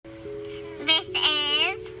This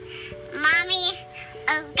is Mommy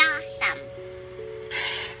O'Dawson.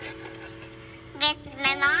 This is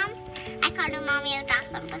my mom. I call her Mommy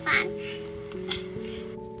O'Dawson for fun.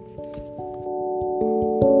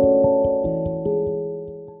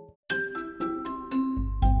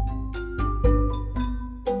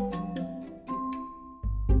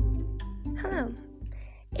 Hello.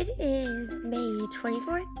 It is May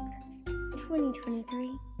 24th,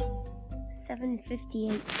 2023,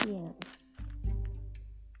 7:58 p.m.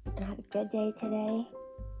 I had a good day today,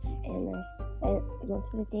 and I spent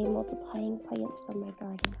most of the day multiplying plants from my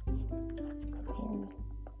garden. And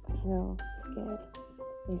I feel good.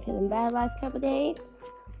 I've been feeling bad last couple of days,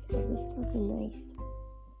 so this was a nice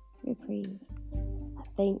reprieve.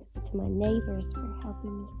 Thanks to my neighbors for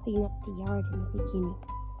helping me clean up the yard in the beginning.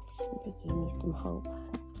 They gave me some hope.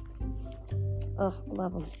 Oh,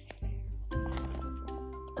 love them.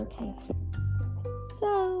 Okay.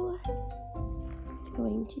 So, I was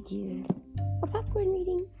going to do a popcorn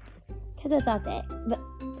reading. Because I thought that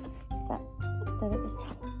it was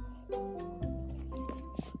tough.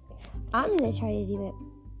 I'm going to try to do it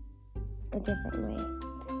a different way.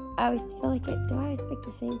 I always feel like do I always pick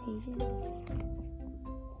the same pages?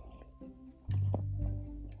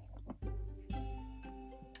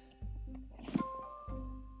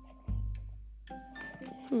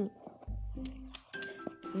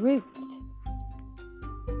 Ruth.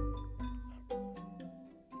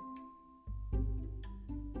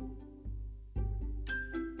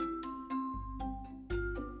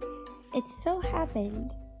 It so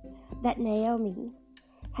happened that Naomi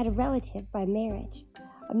had a relative by marriage,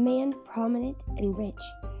 a man prominent and rich,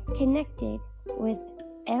 connected with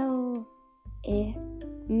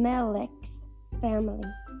Elimelech's family.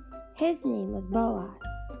 His name was Boaz.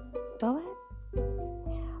 Boaz?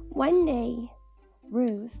 One day,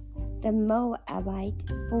 Ruth, the Moabite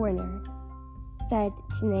foreigner, said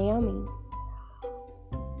to Naomi,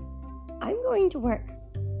 I'm going to work.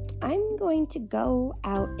 I'm going to go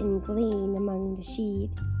out and glean among the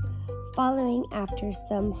sheaves, following after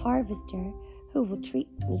some harvester who will treat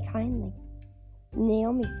me kindly.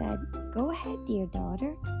 Naomi said, Go ahead, dear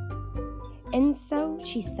daughter. And so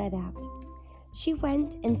she set out. She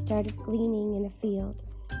went and started gleaning in a field,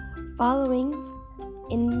 following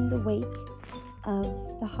in the wake of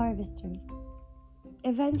the harvesters.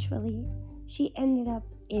 Eventually, she ended up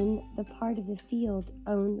in the part of the field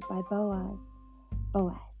owned by Boaz.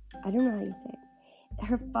 I don't know how you say it.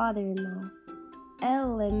 Her father-in-law,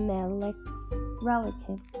 Elimelech's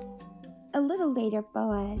relative. A little later,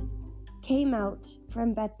 Boaz came out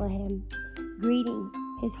from Bethlehem, greeting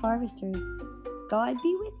his harvesters. God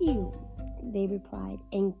be with you, they replied,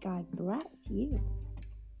 and God bless you.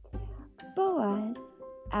 Boaz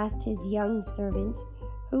asked his young servant,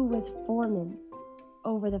 who was foreman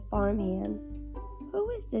over the farmhands, Who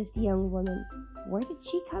is this young woman? Where did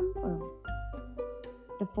she come from?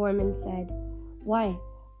 The foreman said, Why,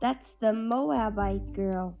 that's the Moabite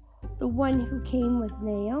girl, the one who came with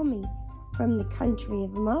Naomi from the country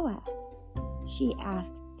of Moab. She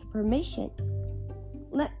asked permission.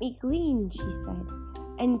 Let me glean, she said,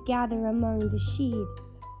 and gather among the sheaves,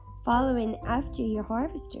 following after your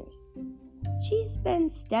harvesters. She's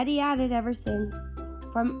been steady at it ever since,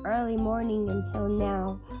 from early morning until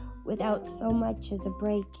now, without so much as a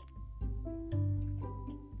break.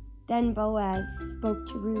 Then Boaz spoke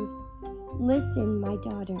to Ruth, Listen, my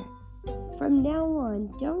daughter, from now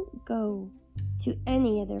on, don't go to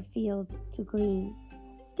any other field to glean.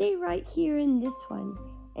 Stay right here in this one,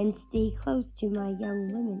 and stay close to my young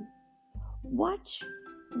women. Watch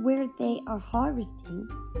where they are harvesting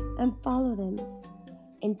and follow them.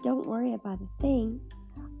 And don't worry about a thing.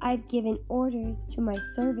 I've given orders to my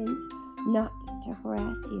servants not to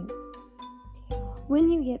harass you. When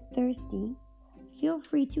you get thirsty, feel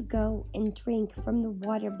free to go and drink from the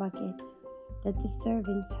water buckets that the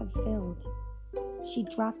servants have filled. She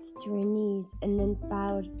dropped to her knees and then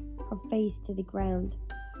bowed her face to the ground.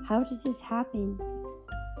 How does this happen?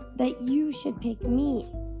 That you should pick me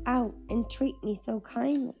out and treat me so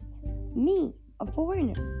kindly? Me, a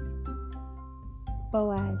foreigner.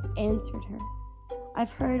 Boaz answered her,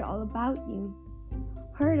 I've heard all about you.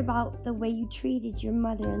 Heard about the way you treated your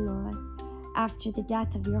mother-in-law after the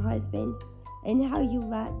death of your husband, and how you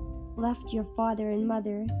left your father and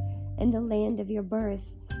mother in the land of your birth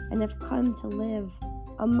and have come to live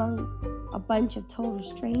among a bunch of total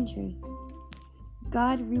strangers.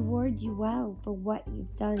 God reward you well for what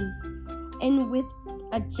you've done, and with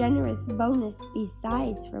a generous bonus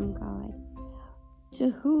besides from God,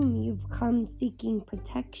 to whom you've come seeking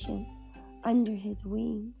protection under his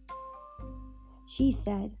wings. She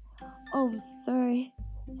said, Oh, sir,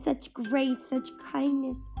 Such grace, such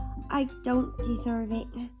kindness. I don't deserve it.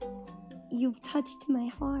 You've touched my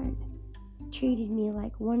heart, treated me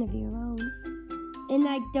like one of your own, and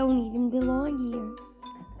I don't even belong here.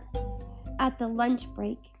 At the lunch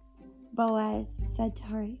break, Boaz said to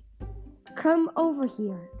her, "Come over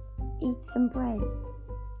here, eat some bread,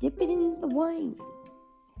 dip it in the wine."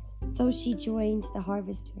 So she joined the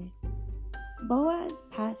harvesters. Boaz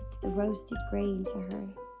passed the roasted grain to her.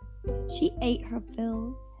 She ate her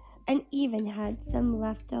fill and even had some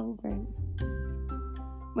left over.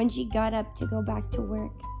 When she got up to go back to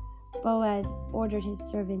work, Boaz ordered his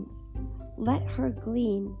servants, "Let her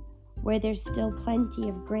glean where there's still plenty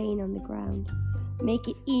of grain on the ground. Make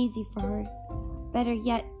it easy for her. Better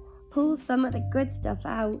yet, pull some of the good stuff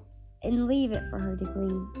out and leave it for her to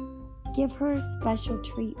glean. Give her special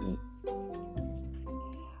treatment."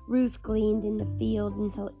 Ruth gleaned in the field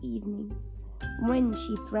until evening. When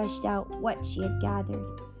she threshed out what she had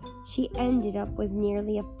gathered, she ended up with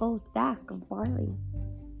nearly a full sack of barley.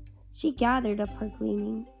 She gathered up her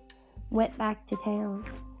gleanings, went back to town,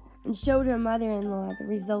 and showed her mother-in-law the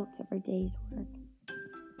results of her day's work.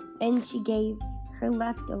 And she gave her the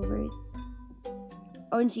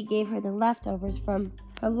leftovers from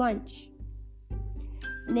her lunch.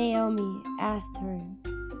 Naomi asked her,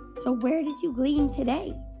 "So where did you glean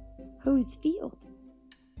today? Whose field?"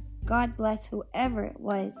 "God bless whoever it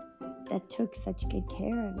was that took such good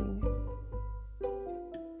care of you."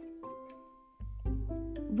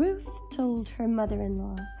 Ruth told her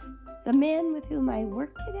mother-in-law, "The man with whom I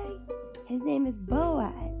work today, his name is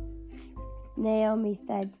Boaz." Naomi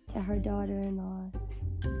said to her daughter-in-law,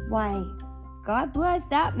 "Why, God bless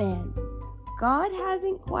that man. God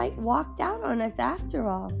hasn't quite walked out on us after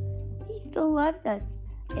all. He still loves us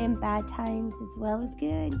in bad times as well as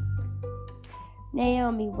good."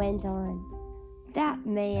 Naomi went on, "That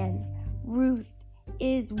man, Ruth,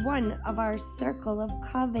 is one of our circle of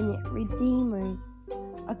covenant redeemers,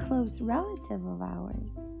 a close relative of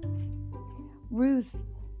ours." Ruth,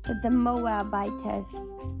 the Moabitess,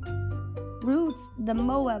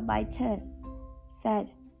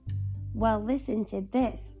 said, "Well, listen to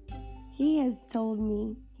this. He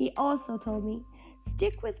also told me,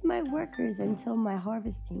 stick with my workers until my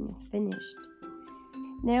harvesting is finished."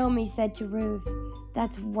 Naomi said to Ruth,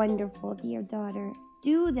 "That's wonderful, dear daughter.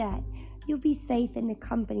 Do that. You'll be safe in the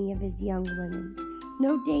company of his young women.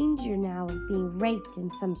 No danger now of being raped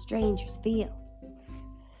in some stranger's field."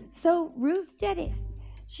 So Ruth did it.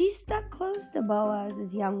 She stuck close to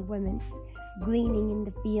Boaz's young women, gleaning in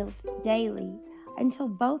the fields daily until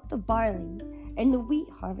both the barley and the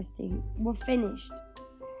wheat harvesting were finished,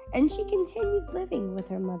 and she continued living with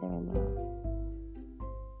her mother-in-law.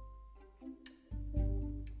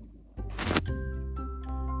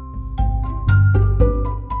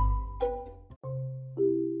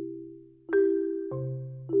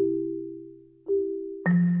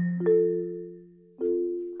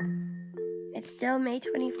 It's still May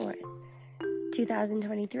 24th,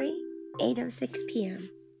 2023, 8:06 p.m.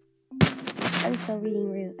 I'm still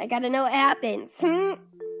reading Ruth. I gotta know what happens. And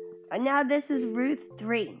now this is Ruth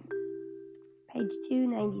 3, page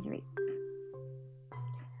 293.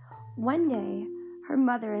 One day, her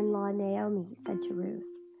mother-in-law Naomi said to Ruth,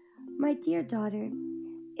 "My dear daughter,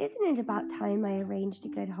 isn't it about time I arranged a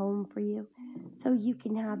good home for you so you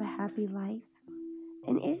can have a happy life?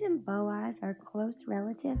 And isn't Boaz our close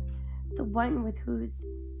relative, the one with whose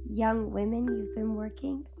young women you've been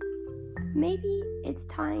working? Maybe it's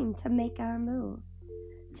time to make our move.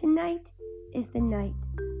 Tonight is the night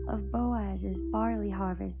of Boaz's barley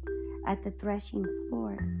harvest at the threshing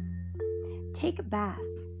floor. Take a bath,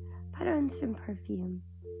 put on some perfume,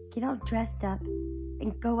 get all dressed up,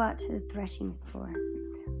 and go out to the threshing floor.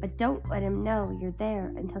 But don't let him know you're there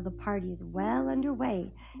until the party is well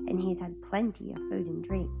underway and he's had plenty of food and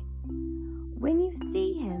drink. When you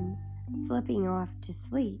see him slipping off to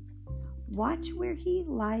sleep, watch where he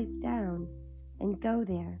lies down and go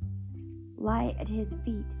there. Lie at his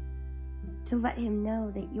feet to let him know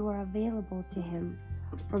that you are available to him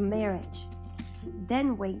for marriage.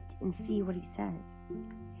 Then wait and see what he says.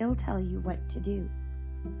 He'll tell you what to do."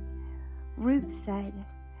 Ruth said,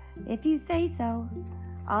 "If you say so,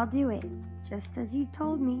 I'll do it, just as you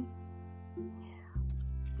told me."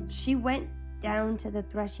 She went down to the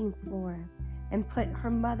threshing floor and put her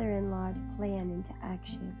mother-in-law's plan into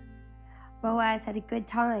action. Boaz had a good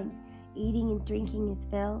time, eating and drinking his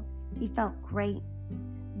fill. He felt great.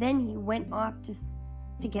 Then he went off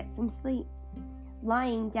to get some sleep,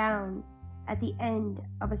 lying down at the end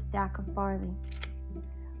of a stack of barley.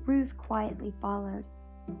 Ruth quietly followed.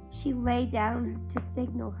 She lay down to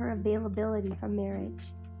signal her availability for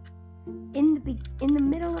marriage. In the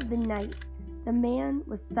middle of the night, the man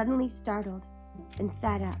was suddenly startled and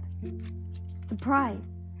sat up. Surprised,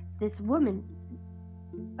 this woman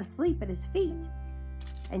asleep at his feet.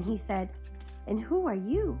 And he said, "And who are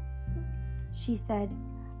you?" She said,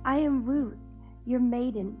 "I am Ruth, your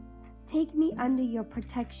maiden. Take me under your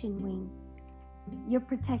protecting wing.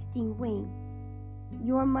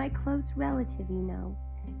 You're my close relative, you know,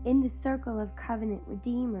 in the circle of covenant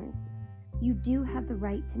redeemers. You do have the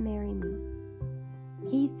right to marry me."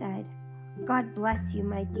 He said, "God bless you,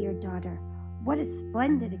 my dear daughter. What a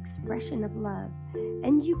splendid expression of love.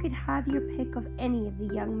 And you could have your pick of any of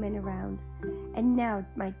the young men around. And now,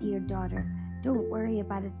 my dear daughter, don't worry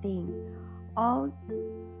about a thing. I'll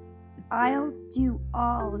do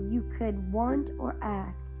all you could want or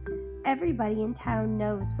ask. Everybody in town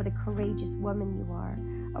knows what a courageous woman you are.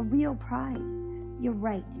 A real prize. You're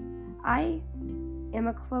right. I am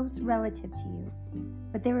a close relative to you.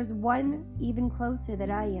 But there is one even closer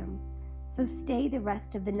that I am. So stay the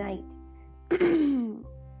rest of the night. In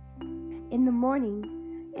the morning,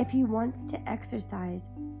 if he wants to exercise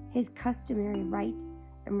his customary rights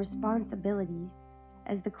and responsibilities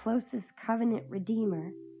as the closest covenant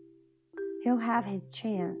redeemer, he'll have his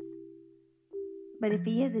chance. But if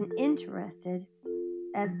he isn't interested,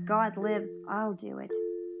 as God lives, I'll do it.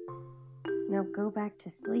 Now go back to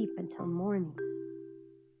sleep until morning."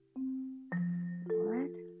 What?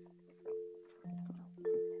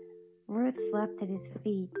 Ruth slept at his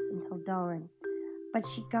feet until dawn, but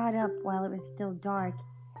she got up while it was still dark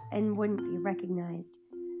and wouldn't be recognized.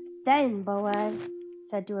 Then Boaz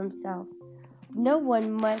said to himself, "No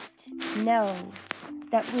one must know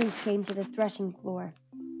that Ruth came to the threshing floor."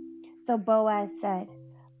 So Boaz said,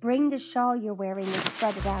 "Bring the shawl you're wearing and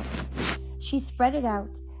spread it out." She spread it out,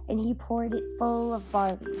 and he poured it full of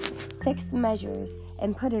barley, 6 measures,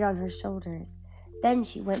 and put it on her shoulders. Then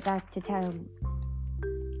she went back to town.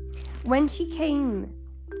 When she came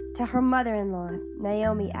to her mother-in-law,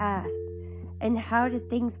 Naomi asked, "And how did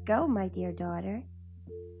things go, my dear daughter?"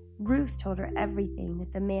 Ruth told her everything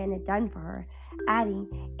that the man had done for her, adding,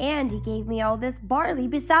 "And he gave me all this barley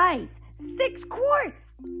besides, 6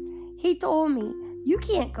 quarts. He told me, 'You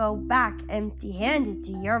can't go back empty-handed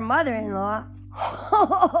to your mother-in-law.'"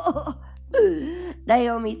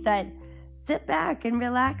 Naomi said, "Sit back and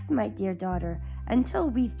relax, my dear daughter, until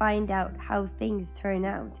we find out how things turn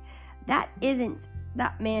out. That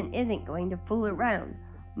man isn't going to fool around.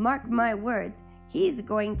 Mark my words, he's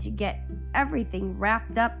going to get everything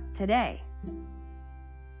wrapped up today."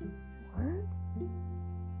 What?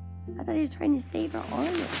 I thought he was trying to save her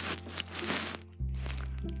honor.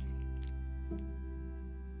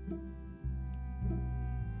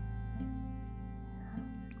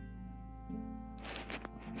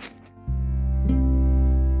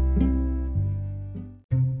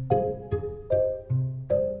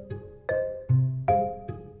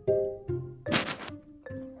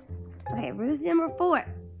 Okay, Ruth number 4.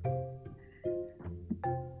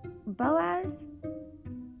 Boaz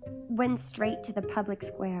went straight to the public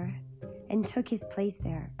square and took his place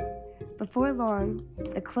there. Before long,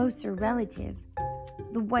 the closer relative,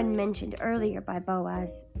 the one mentioned earlier by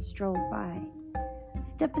Boaz, strolled by.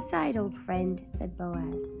 "Step aside, old friend," said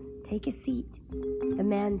Boaz. "Take a seat." The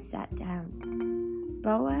man sat down.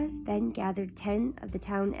 Boaz then gathered 10 of the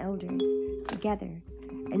town elders together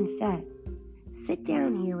and said, "Sit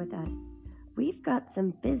down here with us. We've got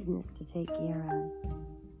some business to take care of."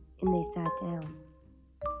 And they sat down.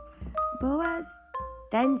 Boaz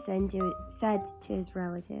then said to his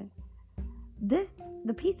relative, "The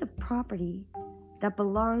piece of property that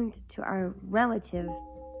belonged to our relative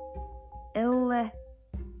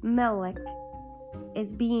Elimelech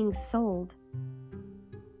is being sold."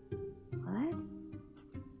 What?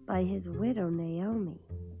 "By his widow Naomi,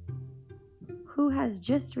 who has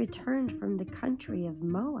just returned from the country of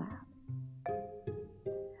Moab.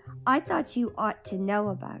 I thought you ought to know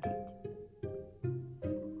about it.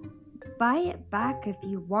 Buy it back if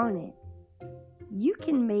you want it. You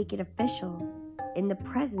can make it official in the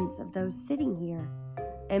presence of those sitting here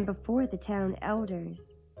and before the town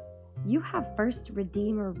elders. You have first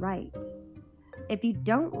redeemer rights. If you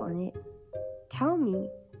don't want it, tell me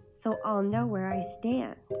so I'll know where I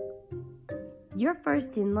stand. You're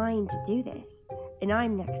first in line to do this, and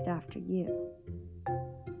I'm next after you."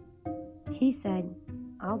 He said,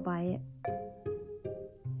 "I'll buy it."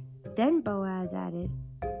 Then Boaz added,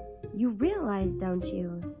 "You realize, don't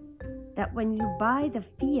you, that when you buy the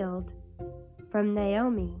field from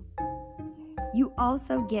Naomi, you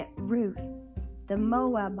also get Ruth, the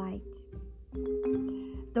Moabite,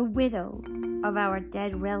 the widow of our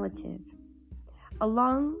dead relative.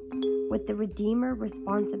 along with the Redeemer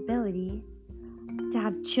responsibility to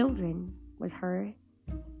have children with her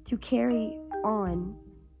to carry on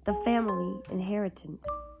the family inheritance.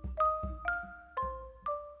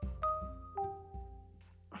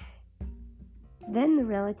 Then the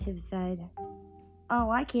relative said, "Oh,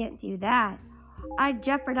 I can't do that. I'd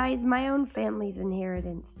jeopardize my own family's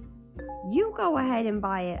inheritance. You go ahead and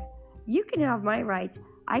buy it. You can have my rights.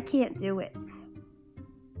 I can't do it."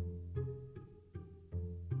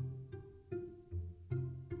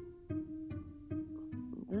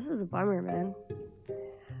 This is a bummer, man.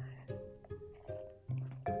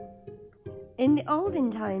 In the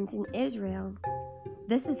olden times in Israel,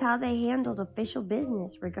 this is how they handled official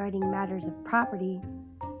business regarding matters of property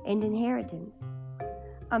and inheritance.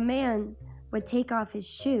 A man would take off his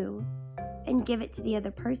shoe and give it to the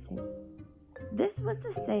other person. This was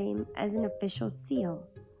the same as an official seal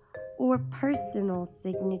or personal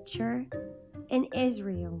signature in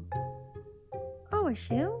Israel. Oh, a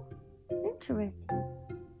shoe? Interesting.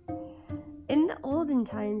 In the olden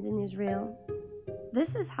times in Israel,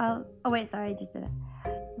 this is how... I just did that.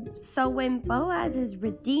 So when Boaz's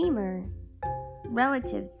Redeemer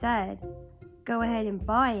relative said, "Go ahead and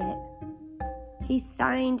buy it," he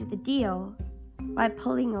signed the deal by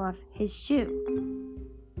pulling off his shoe.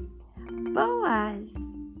 Boaz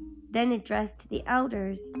then addressed the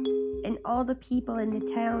elders and all the people in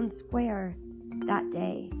the town square that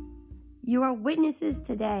day, "You are witnesses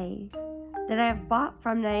today that I have bought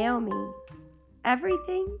from Naomi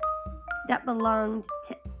everything that belonged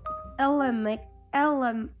to Elimelech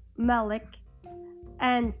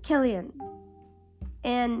and Kilian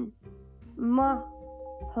and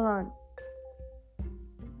Mahlon,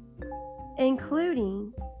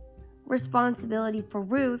 including responsibility for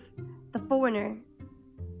Ruth, the foreigner,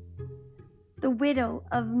 the widow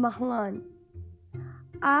of Mahlon.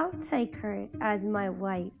 I'll take her as my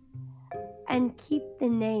wife and keep the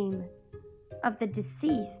name of the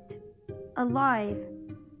deceased alive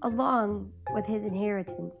along with his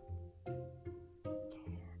inheritance.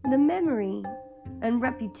 The memory and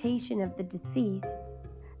reputation of the deceased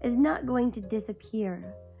is not going to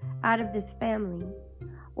disappear out of this family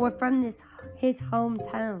or from his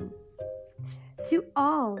hometown. To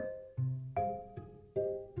all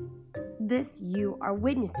this you are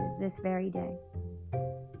witnesses this very day."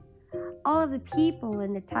 All of the people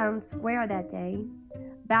in the town square that day,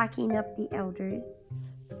 backing up the elders,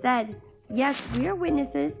 said, "Yes, we are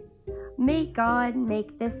witnesses. May God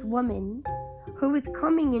make this woman who is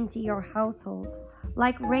coming into your household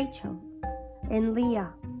like Rachel and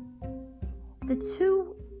Leah, the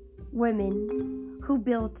two women who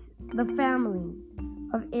built the family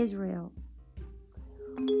of Israel.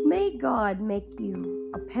 May God make you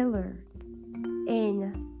a pillar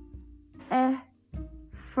in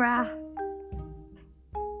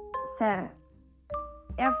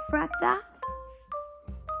Ephrathah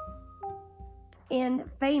and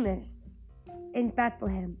famous in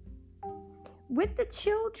Bethlehem. With the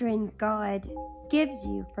children God gives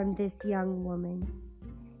you from this young woman,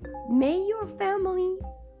 may your family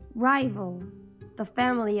rival the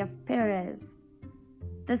family of Perez,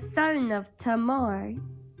 the son of Tamar,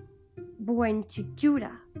 born to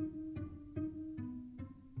Judah."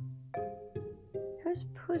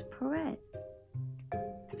 Who's Perez?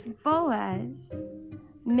 Boaz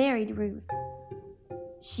married Ruth.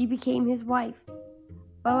 She became his wife.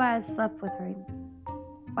 Boaz slept with her.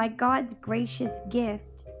 By God's gracious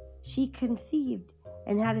gift, she conceived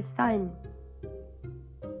and had a son.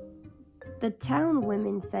 The town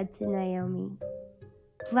women said to Naomi,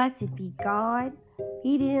 "Blessed be God,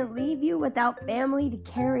 he didn't leave you without family to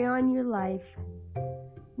carry on your life.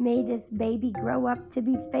 May this baby grow up to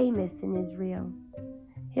be famous in Israel.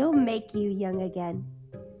 He'll make you young again.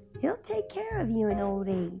 He'll take care of you in old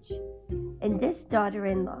age. And this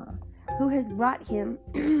daughter-in-law, who has brought him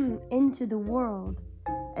into the world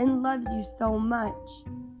and loves you so much,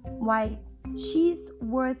 why, she's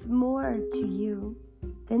worth more to you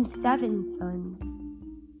than 7 sons."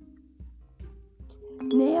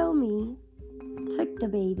 Naomi took the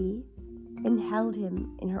baby and held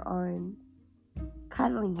him in her arms,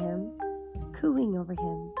 cuddling him, cooing over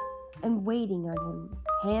him, and waiting on him,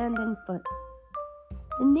 hand and foot.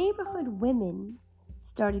 The neighborhood women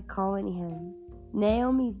started calling him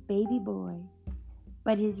Naomi's baby boy,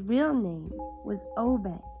 but his real name was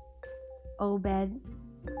Obed. Obed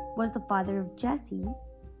was the father of Jesse,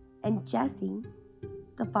 and Jesse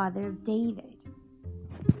the father of David.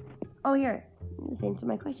 Oh, here, let's answer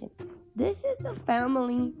my question. This is the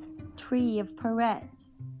family tree of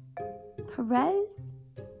Perez. Perez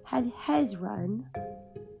had Hezron.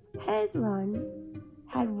 Hezron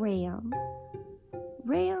had Ram.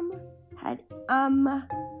 Ram had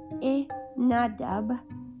Nadab.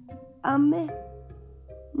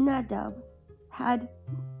 Nadab had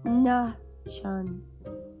Nahshon.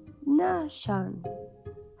 Nahshon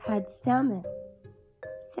had Salmon.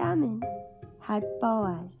 Salmon had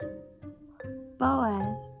Boaz.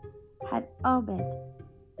 Boaz had Obed.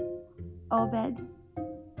 Obed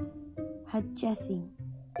had Jesse.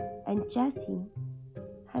 And Jesse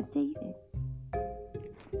had David.